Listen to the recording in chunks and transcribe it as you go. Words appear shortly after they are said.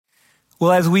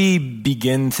Well, as we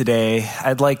begin today,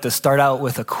 I'd like to start out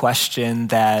with a question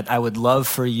that I would love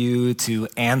for you to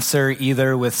answer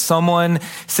either with someone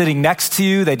sitting next to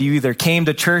you that you either came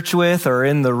to church with or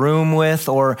in the room with,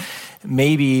 or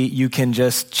maybe you can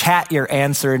just chat your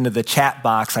answer into the chat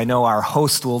box. I know our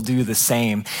host will do the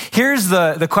same. Here's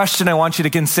the question I want you to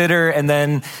consider, and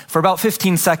then for about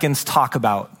 15 seconds, talk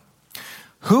about.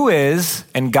 Who is,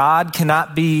 and God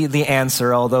cannot be the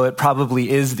answer, although it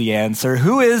probably is the answer,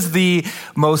 who is the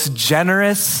most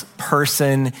generous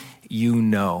person you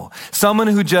know? Someone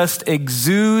who just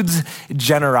exudes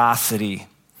generosity.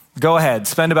 Go ahead,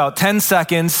 spend about 10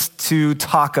 seconds to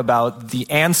talk about the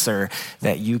answer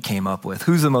that you came up with.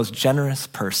 Who's the most generous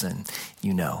person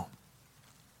you know?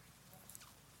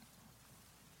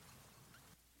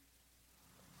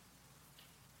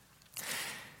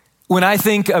 When I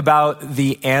think about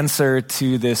the answer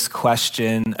to this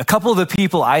question, a couple of the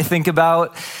people I think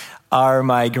about are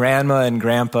my grandma and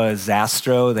grandpa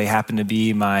Zastro. They happen to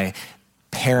be my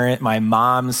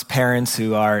mom's parents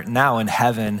who are now in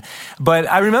heaven.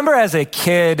 But I remember as a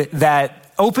kid that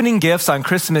opening gifts on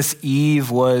Christmas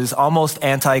Eve was almost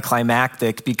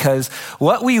anticlimactic because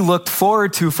what we looked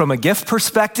forward to from a gift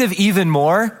perspective even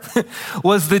more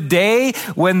was the day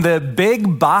when the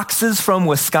big boxes from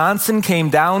Wisconsin came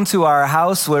down to our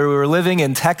house where we were living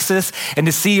in Texas, and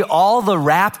to see all the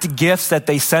wrapped gifts that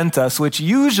they sent us, which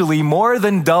usually more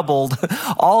than doubled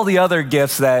all the other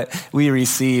gifts that we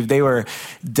received. They were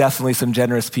definitely some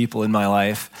generous people in my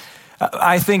life.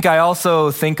 I also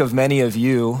think of many of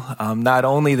you, not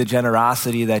only the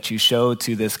generosity that you show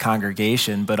to this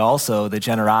congregation, but also the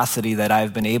generosity that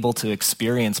I've been able to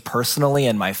experience personally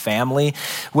and my family,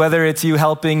 whether it's you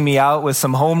helping me out with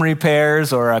some home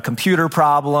repairs or a computer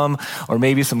problem or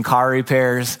maybe some car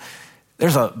repairs.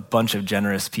 There's a bunch of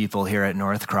generous people here at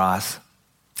North Cross.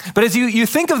 But as you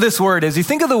think of this word, as you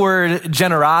think of the word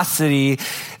generosity,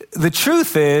 the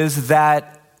truth is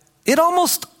that it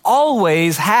almost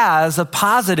always has a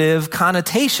positive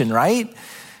connotation, right?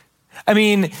 I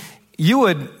mean, you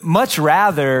would much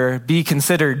rather be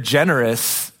considered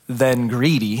generous than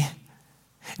greedy,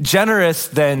 generous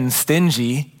than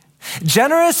stingy.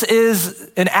 Generous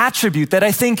is an attribute that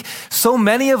I think so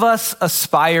many of us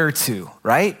aspire to,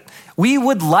 right? We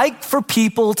would like for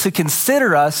people to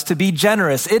consider us to be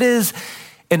generous. It is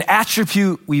an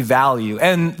attribute we value.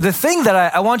 And the thing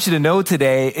that I want you to know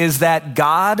today is that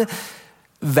God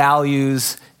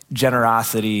values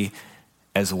generosity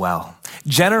as well.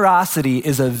 Generosity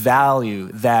is a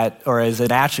value is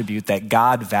an attribute that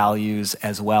God values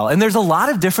as well. And there's a lot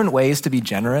of different ways to be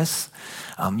generous.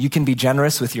 You can be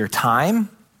generous with your time.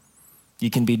 You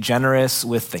can be generous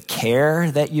with the care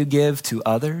that you give to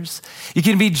others. You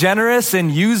can be generous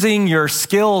in using your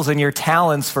skills and your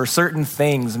talents for certain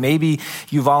things. Maybe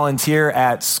you volunteer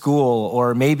at school,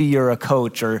 or maybe you're a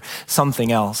coach or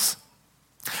something else.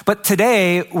 But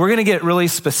today, we're going to get really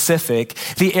specific.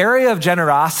 The area of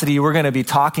generosity we're going to be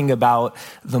talking about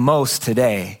the most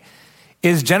today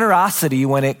is generosity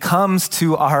when it comes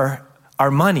to our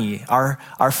money, our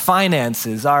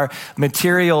finances, our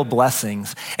material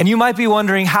blessings. And you might be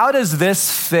wondering, how does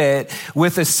this fit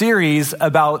with a series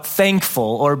about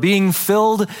thankful or being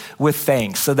filled with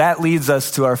thanks? So that leads us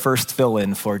to our first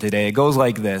fill-in for today. It goes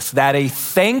like this: that a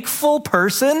thankful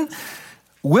person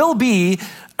will be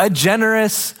a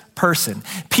generous person.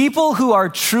 People who are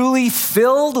truly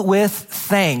filled with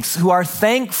thanks, who are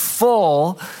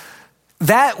thankful,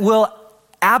 that will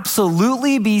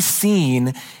absolutely be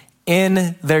seen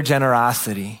in their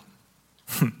generosity.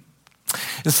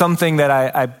 It's something that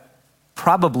I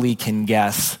probably can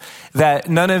guess that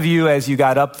none of you, as you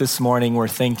got up this morning, were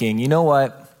thinking, you know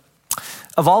what?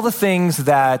 Of all the things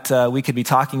that we could be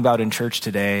talking about in church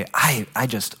today, I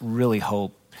just really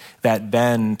hope that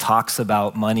Ben talks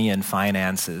about money and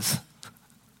finances.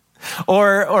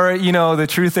 Or the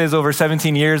truth is, over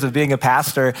 17 years of being a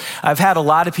pastor, I've had a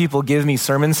lot of people give me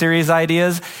sermon series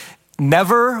ideas.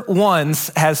 Never once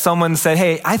has someone said,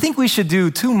 hey, I think we should do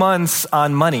 2 months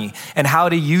on money and how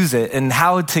to use it and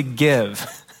how to give.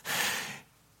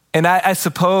 And I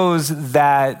suppose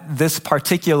that this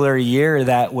particular year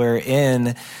that we're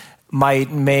in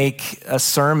might make a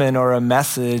sermon or a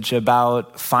message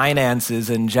about finances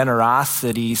and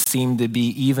generosity seem to be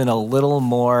even a little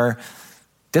more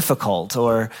difficult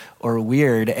or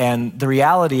weird. And the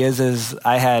reality is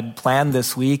I had planned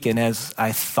this week, and as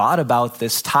I thought about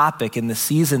this topic in the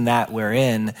season that we're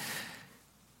in,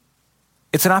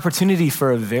 it's an opportunity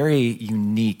for a very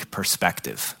unique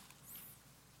perspective.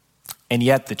 And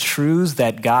yet the truths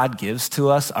that God gives to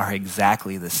us are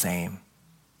exactly the same.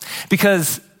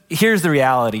 Because here's the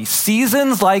reality.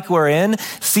 Seasons like we're in,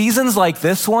 seasons like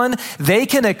this one, they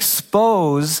can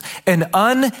expose an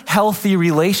unhealthy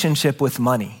relationship with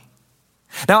money.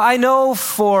 Now, I know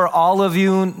for all of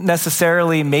you,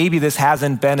 necessarily, maybe this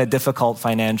hasn't been a difficult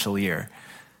financial year.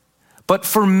 But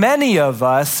for many of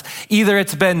us, either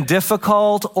it's been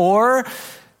difficult or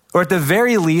at the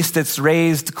very least, it's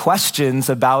raised questions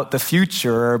about the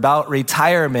future, about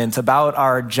retirement, about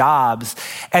our jobs.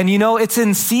 And it's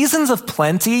in seasons of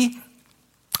plenty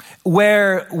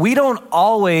where we don't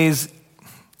always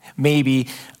maybe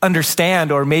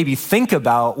understand or maybe think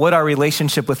about what our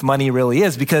relationship with money really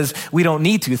is, because we don't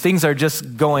need to. Things are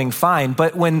just going fine.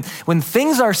 But when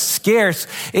things are scarce,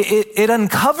 it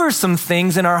uncovers some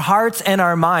things in our hearts and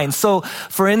our minds. So,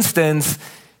 for instance,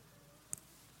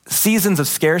 seasons of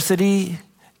scarcity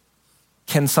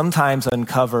can sometimes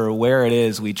uncover where it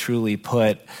is we truly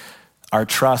put our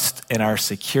trust and our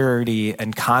security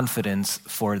and confidence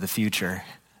for the future.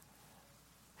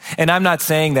 And I'm not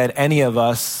saying that any of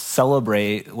us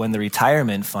celebrate when the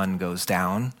retirement fund goes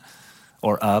down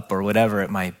or up or whatever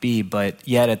it might be, but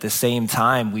yet at the same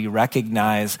time, we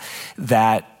recognize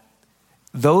that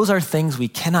those are things we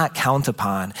cannot count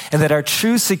upon, and that our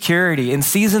true security in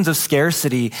seasons of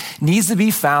scarcity needs to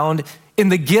be found in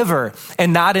the giver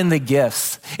and not in the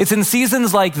gifts. It's in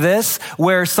seasons like this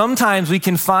where sometimes we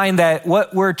can find that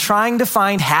what we're trying to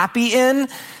find happy in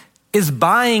is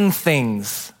buying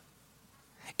things,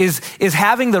 is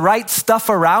having the right stuff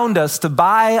around us to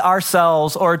buy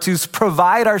ourselves or to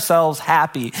provide ourselves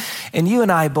happy. And you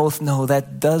and I both know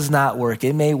that does not work.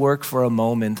 It may work for a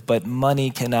moment, but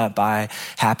money cannot buy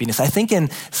happiness. I think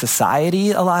in society,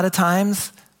 a lot of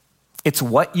times, it's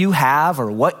what you have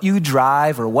or what you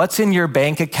drive or what's in your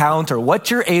bank account or what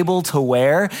you're able to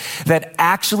wear that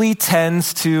actually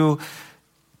tends to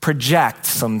project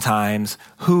sometimes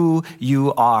who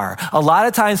you are. A lot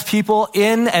of times people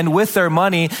in and with their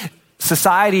money,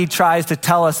 society tries to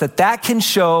tell us that can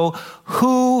show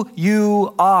who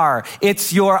you are.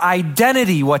 It's your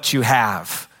identity, what you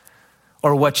have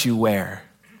or what you wear.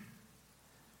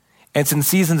 And it's in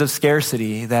seasons of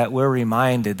scarcity that we're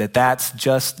reminded that that's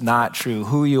just not true.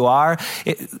 Who you are,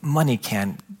 money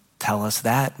can't tell us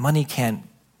that. Money can't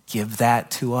give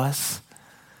that to us.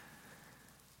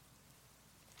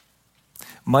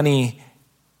 Money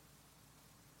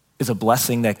is a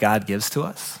blessing that God gives to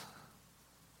us.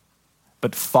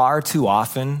 But far too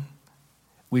often,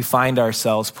 we find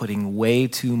ourselves putting way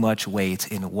too much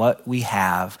weight in what we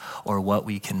have or what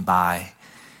we can buy.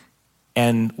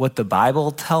 And what the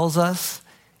Bible tells us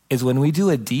is when we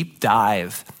do a deep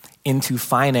dive into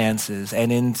finances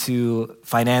and into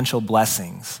financial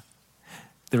blessings,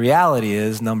 the reality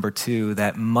is, number two,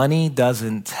 that money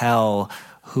doesn't tell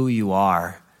who you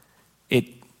are.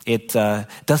 It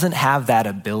doesn't have that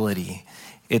ability.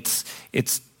 It's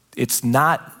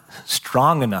not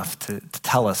strong enough to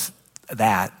tell us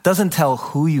that. It doesn't tell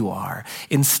who you are.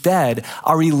 Instead,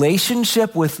 our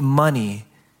relationship with money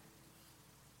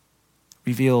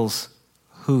reveals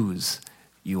whose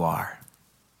you are.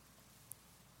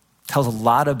 It tells a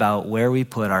lot about where we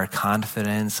put our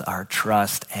confidence, our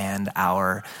trust, and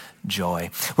our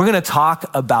joy. We're going to talk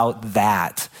about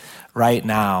that right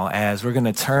now as we're going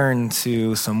to turn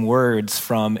to some words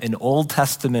from an Old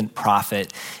Testament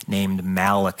prophet named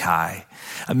Malachi.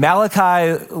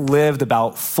 Malachi lived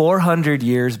about 400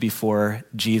 years before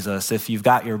Jesus. If you've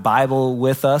got your Bible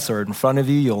with us or in front of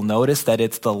you, you'll notice that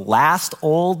it's the last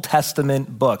Old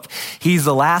Testament book. He's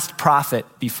the last prophet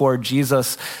before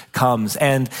Jesus comes.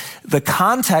 And the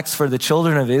context for the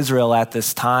children of Israel at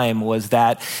this time was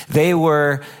that they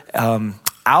were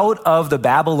out of the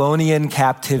Babylonian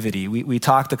captivity. We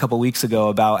talked a couple weeks ago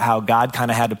about how God kind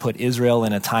of had to put Israel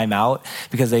in a timeout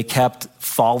because they kept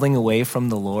falling away from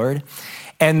the Lord.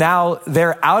 And now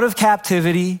they're out of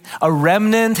captivity. A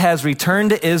remnant has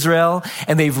returned to Israel,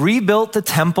 and they've rebuilt the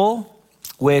temple,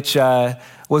 which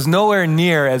was nowhere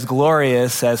near as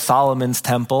glorious as Solomon's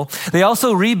temple. They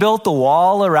also rebuilt the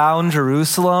wall around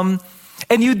Jerusalem.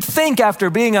 And you'd think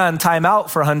after being on timeout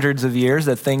for hundreds of years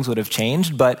that things would have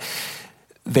changed, but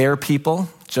they're people,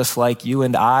 just like you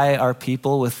and I are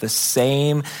people with the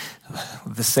same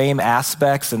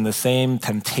aspects and the same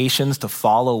temptations to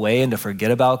fall away and to forget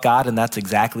about God, and that's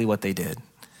exactly what they did.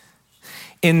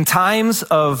 In times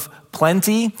of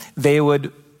plenty, they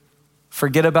would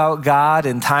forget about God.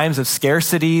 In times of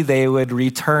scarcity, they would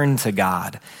return to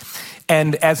God.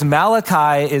 And as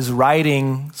Malachi is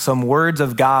writing some words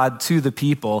of God to the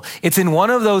people, it's in one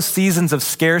of those seasons of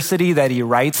scarcity that he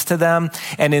writes to them,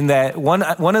 and in that one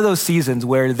of those seasons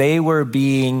where they were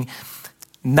being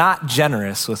not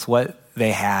generous with what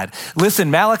they had.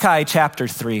 Listen, Malachi chapter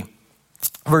 3.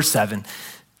 Verse 7,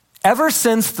 ever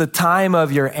since the time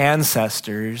of your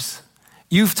ancestors,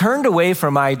 you've turned away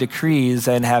from my decrees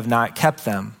and have not kept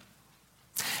them.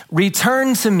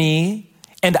 Return to me,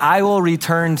 and I will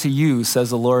return to you, says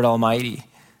the Lord Almighty.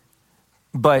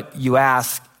 But you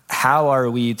ask, how are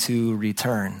we to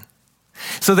return?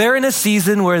 So they're in a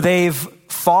season where they've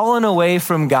fallen away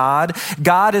from God.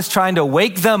 God is trying to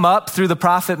wake them up through the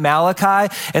prophet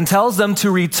Malachi and tells them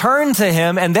to return to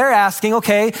him. And they're asking,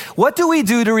 okay, what do we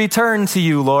do to return to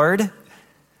you, Lord?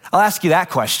 I'll ask you that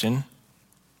question.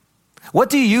 What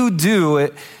do you do,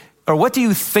 or what do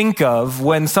you think of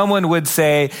when someone would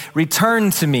say,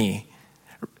 return to me?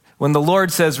 When the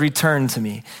Lord says, return to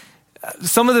me.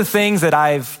 Some of the things that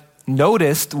I've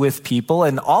noticed with people,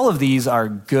 and all of these are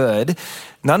good,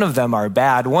 none of them are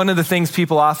bad. One of the things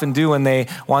people often do when they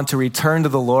want to return to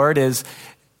the Lord is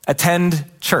attend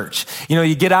church. You know,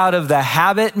 you get out of the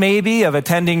habit maybe of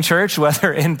attending church,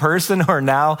 whether in person or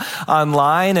now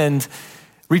online, and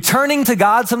returning to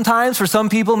God sometimes for some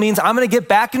people means I'm going to get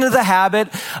back into the habit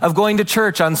of going to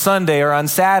church on Sunday or on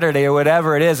Saturday or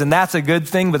whatever it is. And that's a good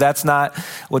thing, but that's not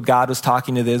what God was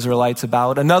talking to the Israelites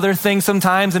about. Another thing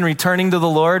sometimes in returning to the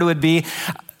Lord would be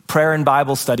prayer and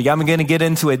Bible study. I'm going to get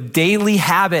into a daily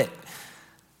habit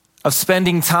of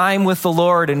spending time with the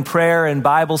Lord in prayer and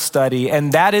Bible study.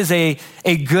 And that is a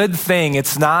good thing.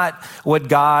 It's not what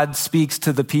God speaks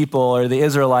to the people or the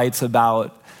Israelites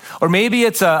about. Or maybe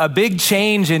it's a big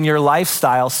change in your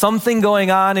lifestyle, something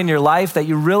going on in your life that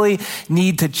you really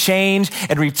need to change,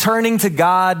 and returning to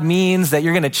God means that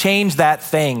you're going to change that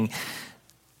thing.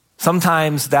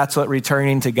 Sometimes that's what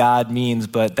returning to God means,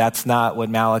 but that's not what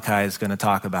Malachi is going to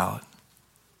talk about.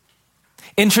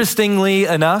 Interestingly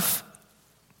enough,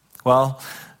 well,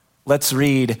 let's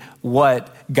read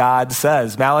what God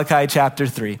says. Malachi chapter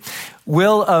 3.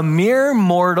 Will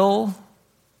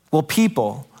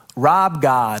people rob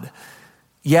God?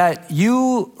 Yet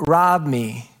you rob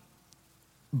me.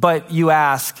 But you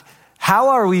ask, how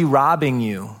are we robbing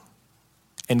you?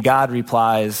 And God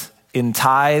replies, in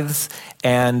tithes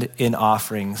and in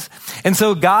offerings. And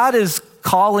so God is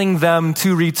calling them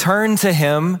to return to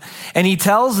him, and he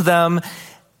tells them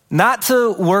not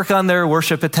to work on their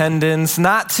worship attendance,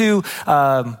 not to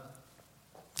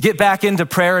get back into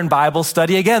prayer and Bible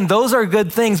study. Again, those are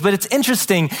good things, but it's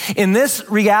interesting. In this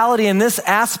reality, in this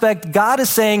aspect, God is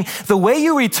saying the way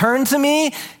you return to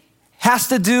me has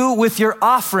to do with your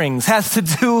offerings, has to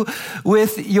do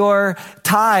with your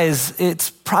tithes. It's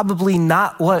probably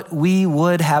not what we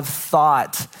would have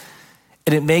thought,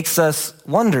 and it makes us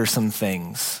wonder some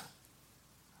things.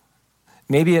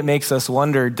 Maybe it makes us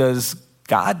wonder, does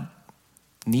God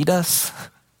need us?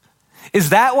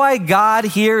 Is that why God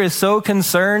here is so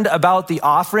concerned about the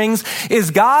offerings?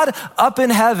 Is God up in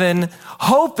heaven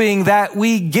hoping that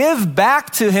we give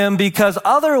back to him because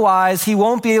otherwise he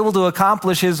won't be able to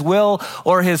accomplish his will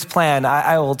or his plan?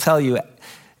 I will tell you,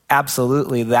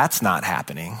 absolutely, that's not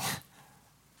happening.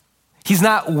 He's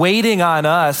not waiting on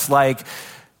us like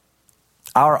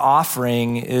our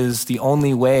offering is the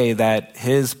only way that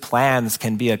his plans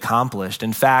can be accomplished.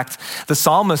 In fact, the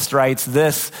psalmist writes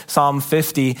this, Psalm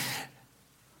 50,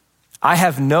 I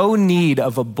have no need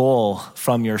of a bull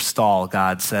from your stall,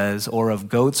 God says, or of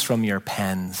goats from your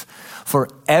pens. For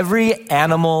every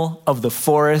animal of the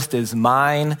forest is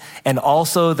mine, and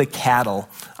also the cattle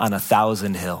on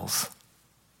 1,000 hills.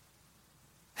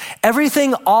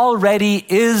 Everything already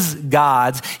is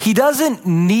God's. He doesn't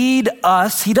need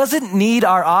us. He doesn't need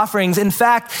our offerings. In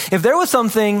fact, if there was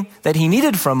something that he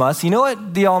needed from us, you know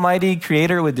what the Almighty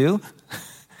Creator would do?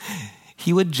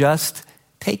 He would just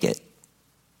take it.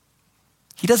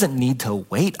 He doesn't need to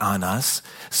wait on us.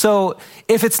 So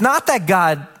if it's not that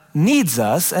God needs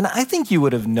us, and I think you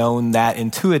would have known that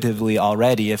intuitively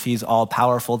already if he's all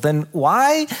powerful, then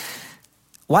why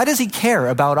does he care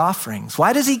about offerings?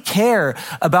 Why does he care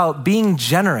about being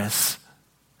generous?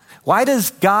 Why does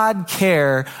God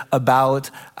care about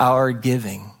our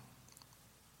giving?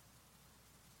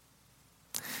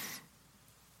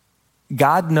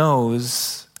 God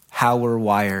knows how we're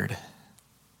wired.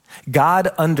 God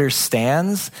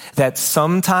understands that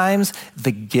sometimes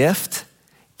the gift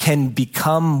can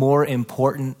become more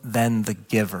important than the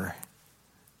giver.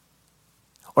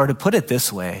 Or to put it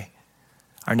this way,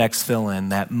 our next fill-in,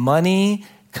 that money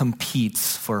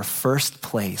competes for first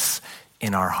place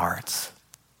in our hearts.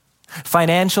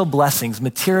 Financial blessings,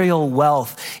 material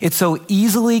wealth, it so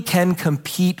easily can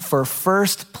compete for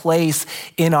first place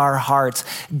in our hearts.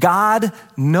 God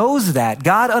knows that.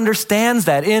 God understands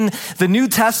that. In the New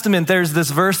Testament, there's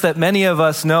this verse that many of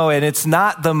us know, and it's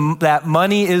not that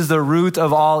money is the root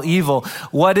of all evil.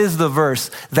 What is the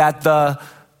verse? That the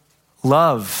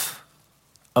love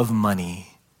of money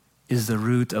is the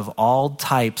root of all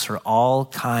types or all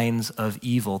kinds of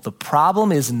evil. The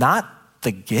problem is not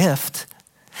the gift.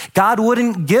 God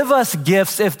wouldn't give us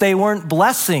gifts if they weren't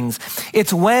blessings.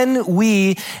 It's when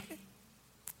we,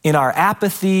 in our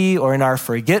apathy or in our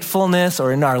forgetfulness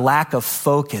or in our lack of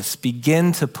focus,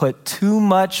 begin to put too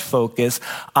much focus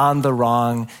on the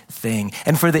wrong thing.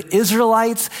 And for the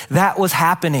Israelites, that was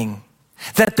happening.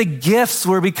 That the gifts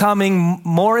were becoming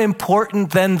more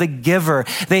important than the giver.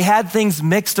 They had things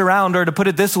mixed around, or to put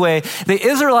it this way, the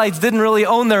Israelites didn't really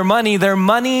own their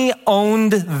money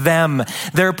owned them.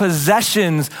 Their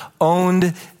possessions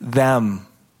owned them.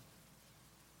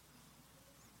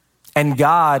 And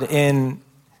God, in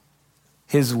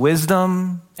his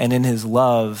wisdom and in his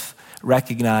love,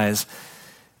 recognized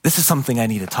this is something I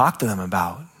need to talk to them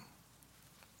about.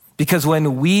 Because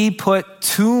when we put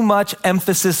too much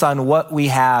emphasis on what we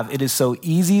have, it is so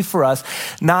easy for us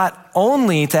not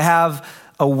only to have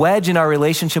a wedge in our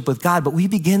relationship with God, but we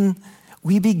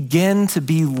begin to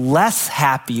be less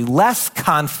happy, less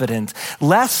confident,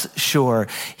 less sure.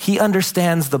 He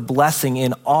understands the blessing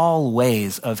in all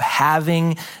ways of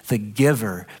having the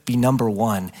giver be number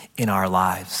one in our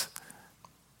lives.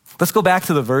 Let's go back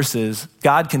to the verses.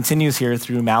 God continues here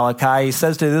through Malachi. He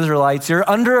says to the Israelites, you're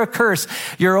under a curse,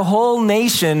 you're a whole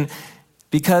nation,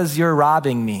 because you're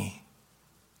robbing me.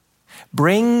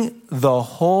 Bring the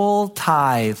whole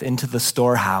tithe into the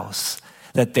storehouse,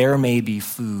 that there may be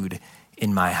food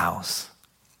in my house.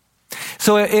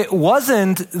 So it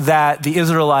wasn't that the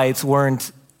Israelites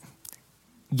weren't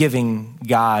giving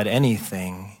God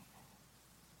anything.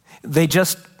 They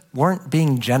just weren't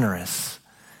being generous.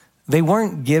 They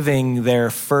weren't giving their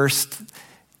first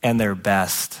and their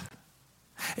best.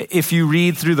 If you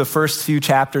read through the first few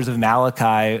chapters of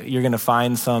Malachi, you're going to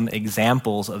find some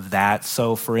examples of that.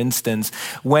 So for instance,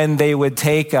 when they would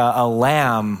take a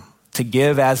lamb to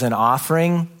give as an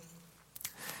offering,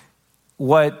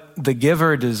 what the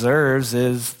giver deserves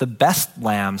is the best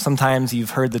lamb. Sometimes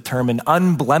you've heard the term an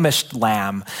unblemished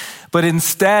lamb. But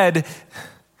instead,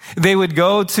 they would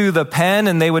go to the pen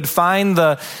and they would find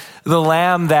the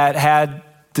lamb that had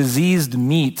diseased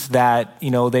meat that,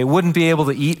 they wouldn't be able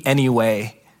to eat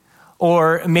anyway.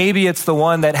 Or maybe it's the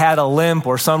one that had a limp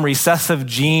or some recessive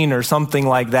gene or something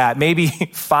like that. Maybe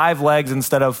 5 legs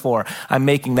instead of 4. I'm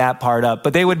making that part up.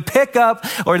 But they would pick up,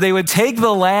 or they would take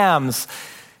the lambs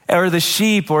or the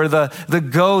sheep or the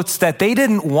goats that they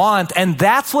didn't want, and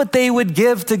that's what they would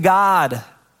give to God.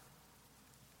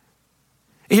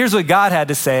 Here's what God had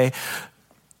to say.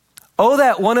 Oh,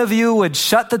 that one of you would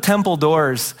shut the temple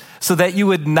doors so that you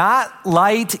would not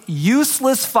light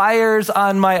useless fires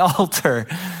on my altar.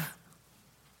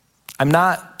 I'm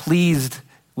not pleased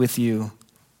with you.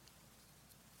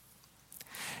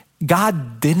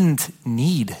 God didn't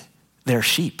need their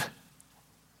sheep.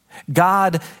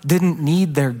 God didn't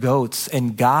need their goats,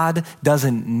 and God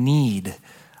doesn't need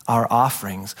our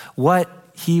offerings. What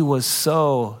he was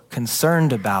so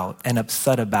concerned about and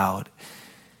upset about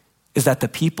is that the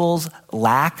people's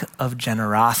lack of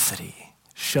generosity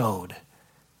showed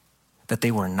that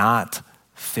they were not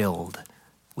filled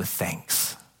with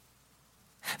thanks.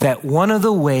 That one of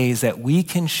the ways that we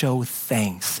can show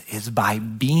thanks is by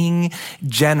being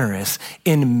generous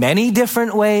in many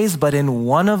different ways, but in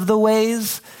one of the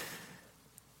ways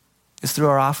is through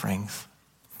our offerings.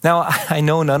 Now, I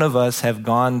know none of us have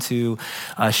gone to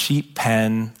a sheep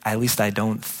pen, at least I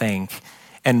don't think,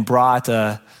 and brought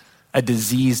a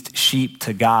diseased sheep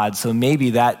to God. So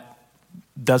maybe that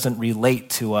doesn't relate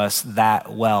to us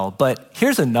that well. But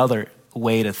here's another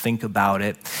way to think about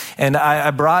it. And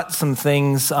I brought some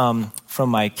things from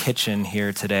my kitchen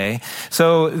here today.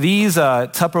 So these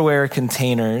Tupperware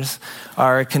containers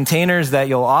are containers that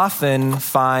you'll often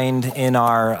find in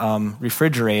our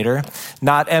refrigerator,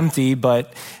 not empty,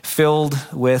 but filled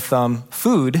with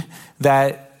food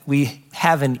that we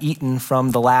haven't eaten from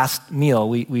the last meal.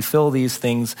 We fill these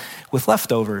things with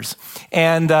leftovers.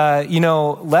 And,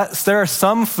 there are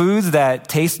some foods that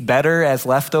taste better as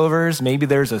leftovers. Maybe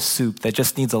there's a soup that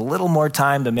just needs a little more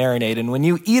time to marinate. And when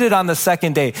you eat it on the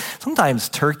second day, sometimes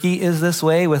turkey is this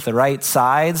way with the right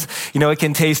sides. It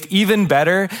can taste even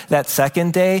better that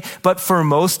second day. But for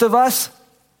most of us,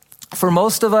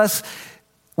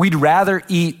 we'd rather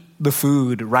eat the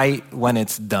food right when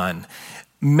it's done.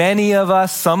 Many of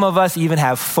us, some of us even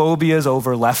have phobias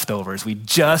over leftovers. We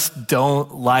just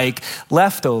don't like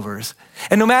leftovers.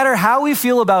 And no matter how we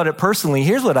feel about it personally,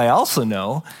 here's what I also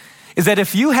know, is that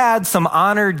if you had some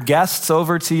honored guests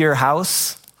over to your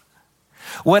house,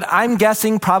 what I'm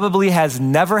guessing probably has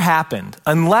never happened,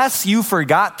 unless you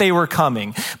forgot they were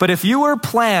coming. But if you were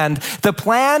planned, the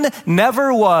plan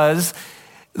never was,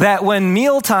 that when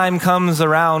mealtime comes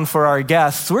around for our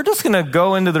guests, we're just going to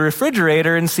go into the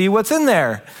refrigerator and see what's in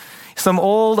there. Some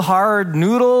old hard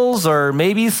noodles or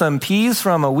maybe some peas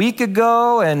from a week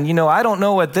ago. And, I don't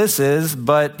know what this is,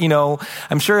 but,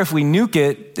 I'm sure if we nuke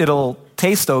it, it'll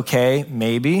taste okay,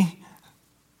 maybe.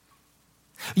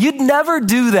 You'd never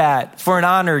do that for an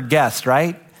honored guest,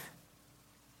 right?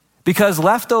 Because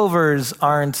leftovers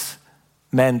aren't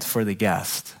meant for the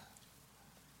guest.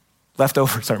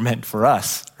 Leftovers are meant for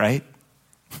us, right?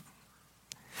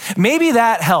 Maybe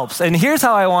that helps. And here's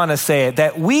how I want to say it,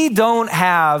 that we don't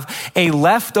have a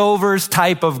leftovers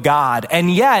type of God.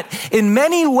 And yet, in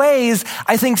many ways,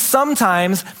 I think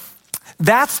sometimes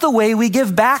that's the way we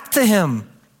give back to him,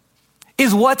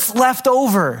 is what's left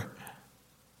over.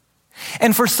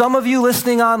 And for some of you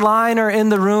listening online or in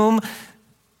the room,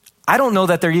 I don't know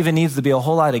that there even needs to be a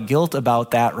whole lot of guilt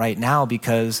about that right now,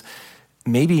 because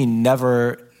maybe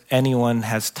never anyone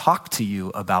has talked to you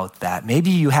about that. Maybe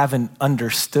you haven't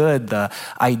understood the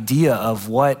idea of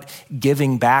what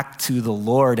giving back to the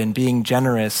Lord and being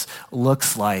generous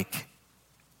looks like.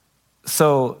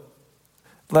 So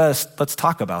let's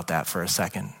talk about that for a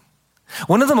second.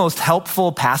 One of the most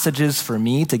helpful passages for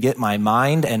me to get my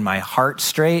mind and my heart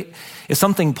straight is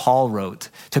something Paul wrote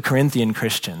to Corinthian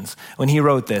Christians when he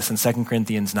wrote this in 2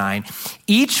 Corinthians 9.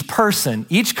 Each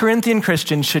Corinthian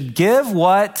Christian should give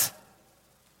what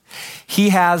he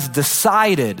has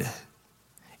decided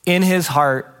in his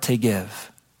heart to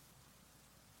give.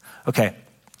 Okay,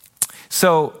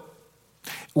 so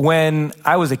when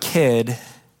I was a kid,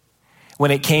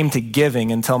 when it came to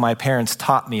giving, until my parents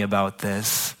taught me about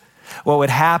this, what would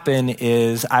happen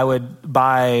is I would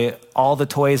buy all the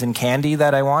toys and candy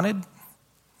that I wanted.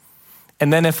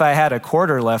 And then if I had a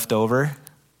quarter left over,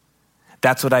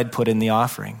 that's what I'd put in the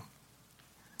offering.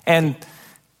 And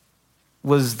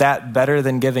was that better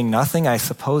than giving nothing? I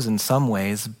suppose in some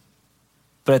ways.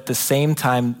 But at the same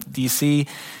time, do you see,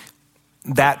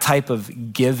 that type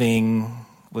of giving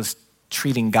was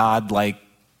treating God like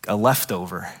a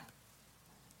leftover.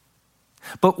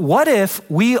 But what if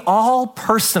we all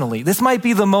personally, this might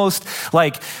be the most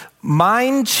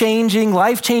mind-changing,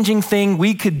 life-changing thing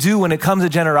we could do when it comes to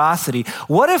generosity.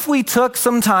 What if we took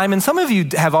some time, and some of you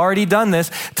have already done this,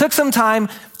 took some time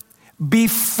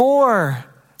before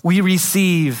we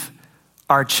receive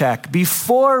our check,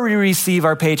 before we receive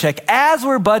our paycheck, as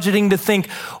we're budgeting, to think,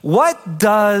 what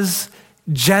does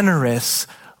generous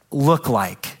look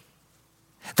like?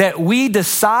 That we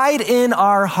decide in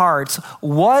our hearts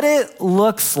what it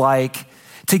looks like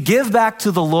to give back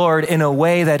to the Lord in a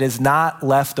way that is not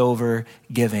leftover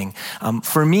giving.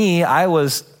 For me, I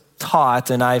was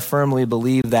taught, and I firmly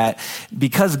believe that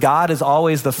because God is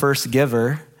always the first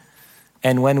giver,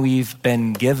 and when we've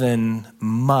been given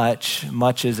much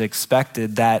is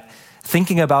expected, that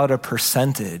thinking about a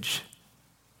percentage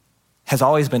has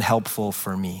always been helpful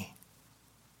for me.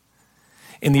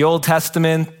 In the Old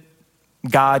Testament,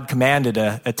 God commanded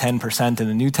a 10%. In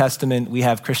the New Testament, we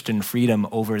have Christian freedom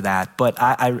over that. But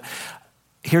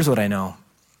here's what I know.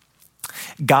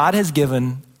 God has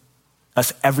given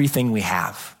us everything we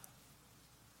have.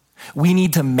 We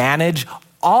need to manage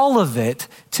all of it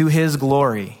to his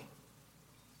glory.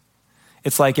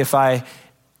 It's like if I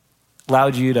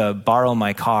allowed you to borrow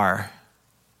my car,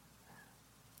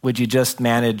 would you just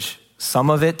manage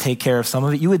some of it, take care of some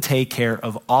of it? You would take care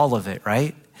of all of it,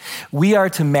 right? We are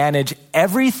to manage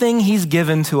everything he's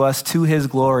given to us to his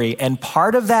glory, and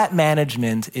part of that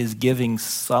management is giving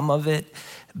some of it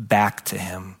back to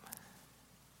him,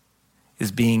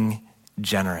 is being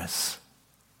generous.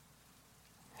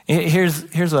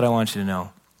 Here's what I want you to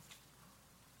know.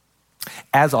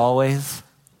 As always,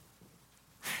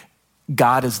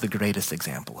 God is the greatest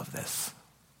example of this.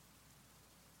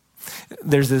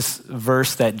 There's this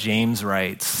verse that James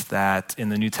writes that in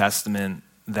the New Testament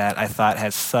that I thought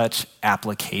has such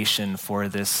application for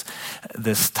this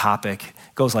topic.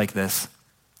 It goes like this.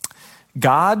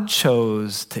 God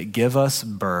chose to give us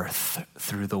birth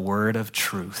through the word of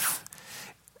truth.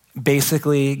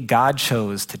 Basically, God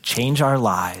chose to change our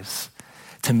lives,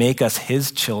 to make us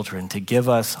his children, to give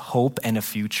us hope and a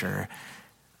future,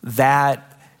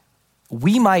 that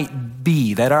we might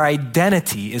be, that our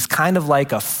identity is kind of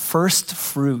like a first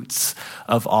fruits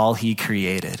of all he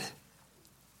created.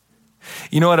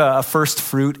 You know what a first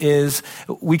fruit is?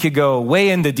 We could go way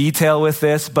into detail with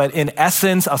this, but in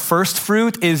essence, a first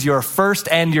fruit is your first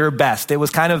and your best. It was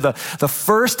kind of the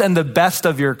first and the best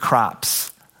of your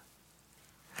crops.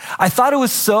 I thought it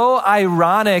was so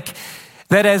ironic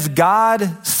that as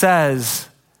God says,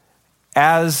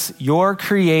 as your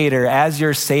creator, as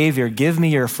your savior, give me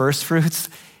your first fruits,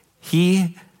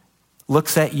 he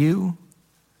looks at you,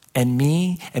 and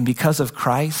me, and because of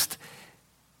Christ,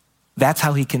 that's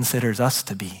how he considers us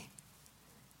to be.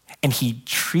 And he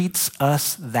treats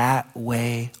us that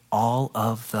way all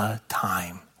of the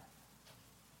time.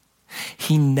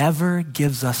 He never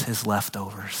gives us his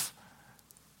leftovers.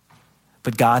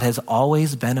 But God has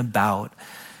always been about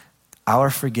our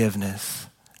forgiveness,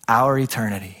 our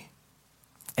eternity,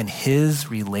 and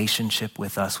his relationship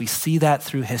with us. We see that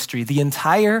through history. The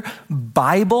entire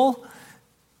Bible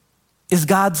is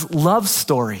God's love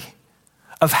story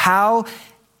of how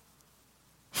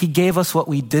he gave us what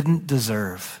we didn't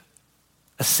deserve,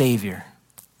 a Savior,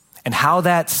 and how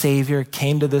that Savior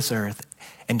came to this earth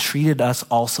and treated us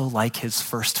also like his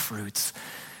first fruits,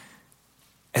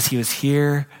 as he was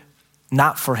here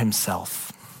not for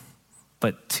himself,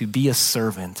 but to be a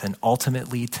servant and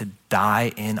ultimately to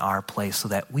die in our place so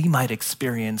that we might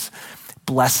experience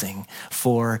blessing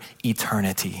for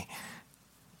eternity.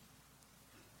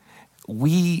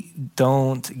 We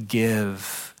don't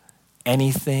give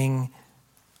anything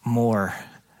more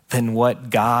than what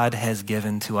God has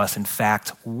given to us. In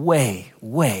fact, way,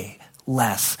 way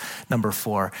less. Number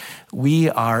 4, we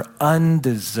are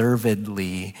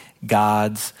undeservedly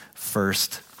God's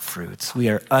first fruits. We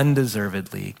are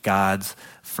undeservedly God's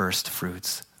first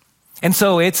fruits. And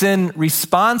so it's in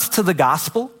response to the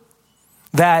gospel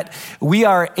that we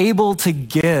are able to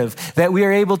give, that we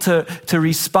are able to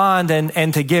respond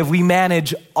and to give. We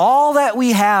manage all that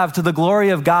we have to the glory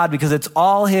of God because it's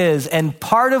all his. And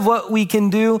part of what we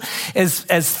can do as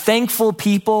thankful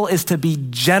people is to be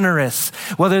generous,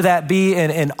 whether that be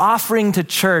an offering to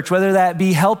church, whether that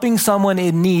be helping someone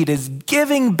in need, is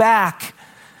giving back,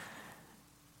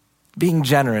 being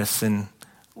generous in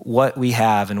what we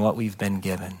have and what we've been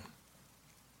given.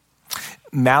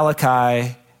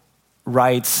 Malachi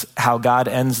writes how God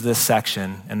ends this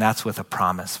section, and that's with a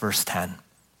promise. Verse 10.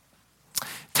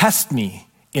 Test me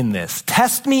in this.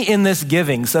 Test me in this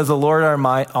giving, says the Lord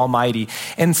Almighty,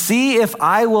 and see if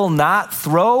I will not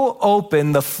throw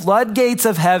open the floodgates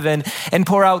of heaven and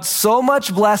pour out so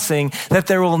much blessing that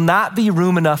there will not be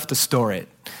room enough to store it.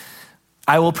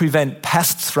 I will prevent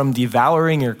pests from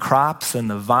devouring your crops, and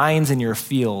the vines in your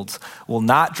fields will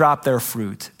not drop their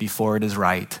fruit before it is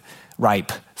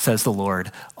ripe, says the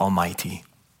Lord Almighty.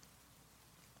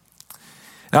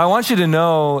 Now, I want you to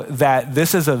know that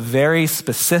this is a very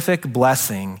specific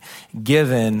blessing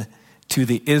given to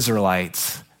the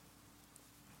Israelites,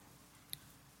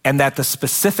 and that the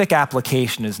specific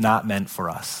application is not meant for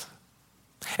us.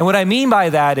 And what I mean by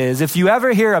that is, if you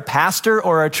ever hear a pastor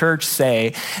or a church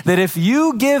say that if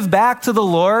you give back to the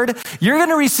Lord, you're going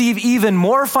to receive even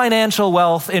more financial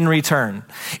wealth in return.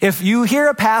 If you hear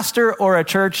a pastor or a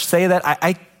church say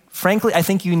that, frankly, I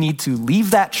think you need to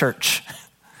leave that church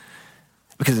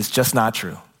because it's just not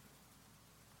true.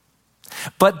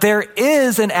 But there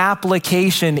is an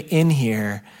application in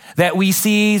here that we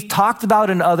see talked about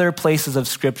in other places of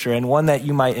Scripture, and one that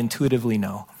you might intuitively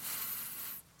know.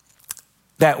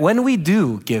 That when we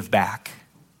do give back,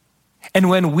 and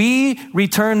when we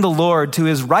return the Lord to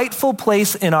his rightful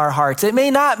place in our hearts, it may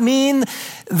not mean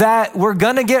that we're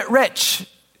going to get rich.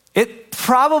 It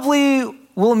probably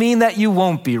will mean that you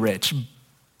won't be rich.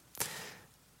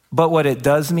 But what it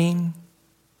does mean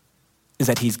is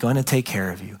that he's going to take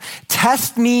care of you.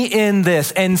 Test me in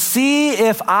this and see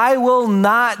if I will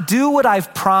not do what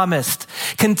I've promised.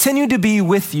 Continue to be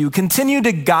with you, continue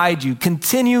to guide you,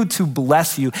 continue to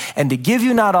bless you, and to give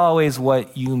you not always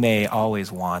what you may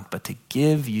always want, but to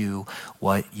give you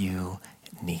what you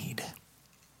need.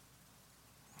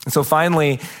 And so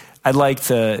finally, I'd like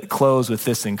to close with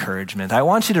this encouragement. I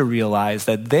want you to realize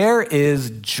that there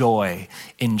is joy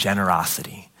in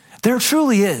generosity. There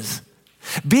truly is.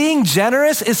 Being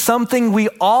generous is something we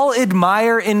all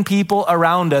admire in people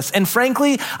around us. And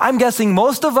frankly, I'm guessing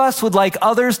most of us would like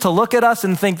others to look at us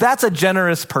and think, that's a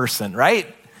generous person, right?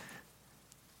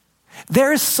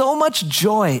 There is so much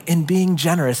joy in being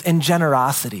generous and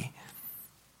generosity.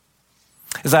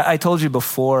 As I told you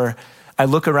before, I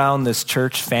look around this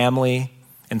church family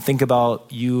and think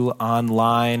about you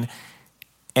online,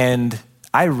 and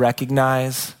I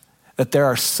recognize that there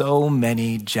are so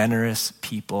many generous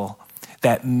people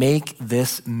that make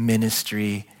this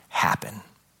ministry happen.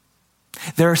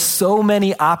 There are so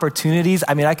many opportunities.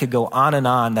 I mean, I could go on and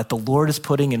on that the Lord is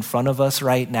putting in front of us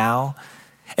right now.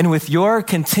 And with your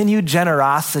continued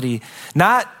generosity,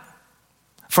 not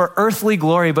for earthly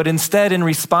glory, but instead in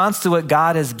response to what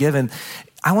God has given,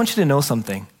 I want you to know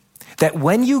something, that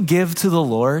when you give to the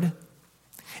Lord,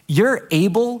 you're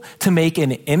able to make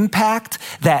an impact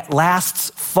that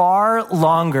lasts far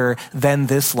longer than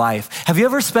this life. Have you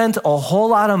ever spent a whole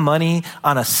lot of money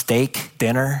on a steak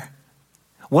dinner?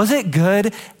 Was it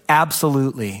good?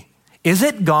 Absolutely. Is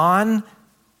it gone?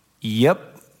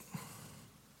 Yep.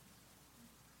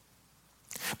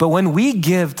 But when we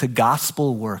give to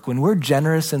gospel work, when we're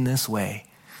generous in this way,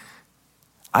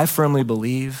 I firmly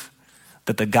believe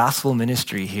that the gospel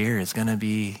ministry here is going to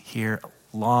be here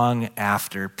long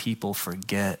after people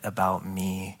forget about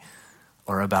me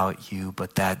or about you,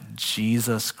 but that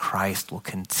Jesus Christ will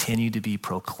continue to be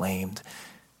proclaimed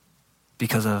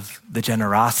because of the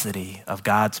generosity of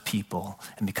God's people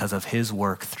and because of his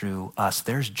work through us.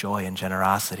 There's joy in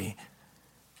generosity.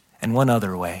 And one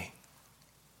other way,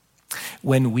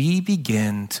 when we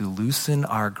begin to loosen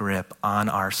our grip on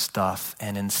our stuff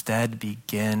and instead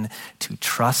begin to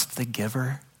trust the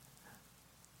giver,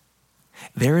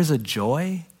 there is a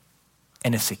joy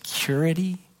and a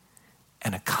security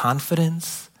and a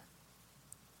confidence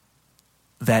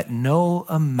that no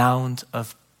amount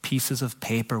of pieces of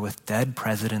paper with dead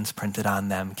presidents printed on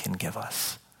them can give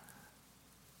us.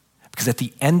 Because at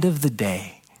the end of the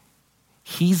day,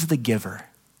 he's the giver.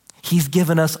 He's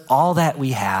given us all that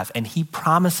we have, and he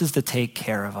promises to take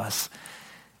care of us.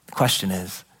 The question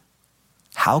is,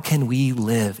 how can we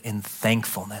live in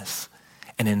thankfulness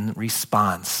and in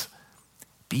response,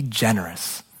 be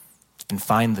generous, and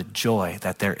find the joy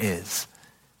that there is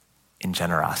in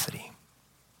generosity?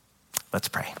 Let's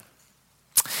pray.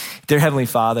 Dear Heavenly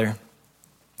Father,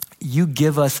 you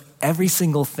give us every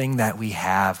single thing that we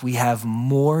have. We have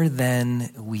more than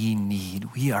we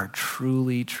need. We are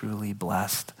truly, truly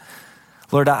blessed.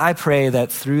 Lord, I pray that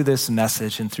through this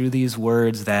message and through these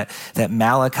words that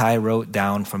Malachi wrote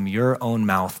down from your own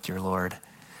mouth, dear Lord,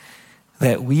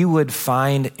 that we would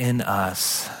find in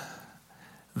us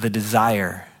the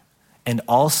desire and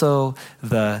also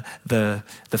the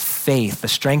faith, the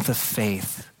strength of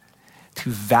faith to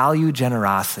value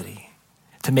generosity,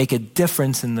 to make a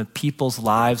difference in the people's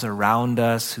lives around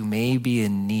us who may be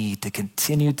in need, to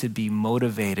continue to be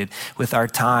motivated with our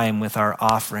time, with our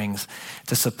offerings,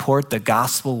 to support the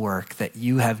gospel work that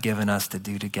you have given us to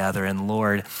do together. And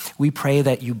Lord, we pray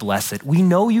that you bless it. We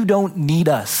know you don't need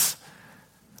us,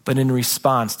 but in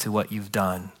response to what you've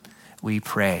done, we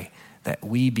pray that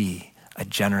we be a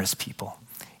generous people.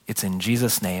 It's in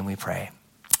Jesus' name we pray.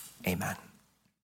 Amen.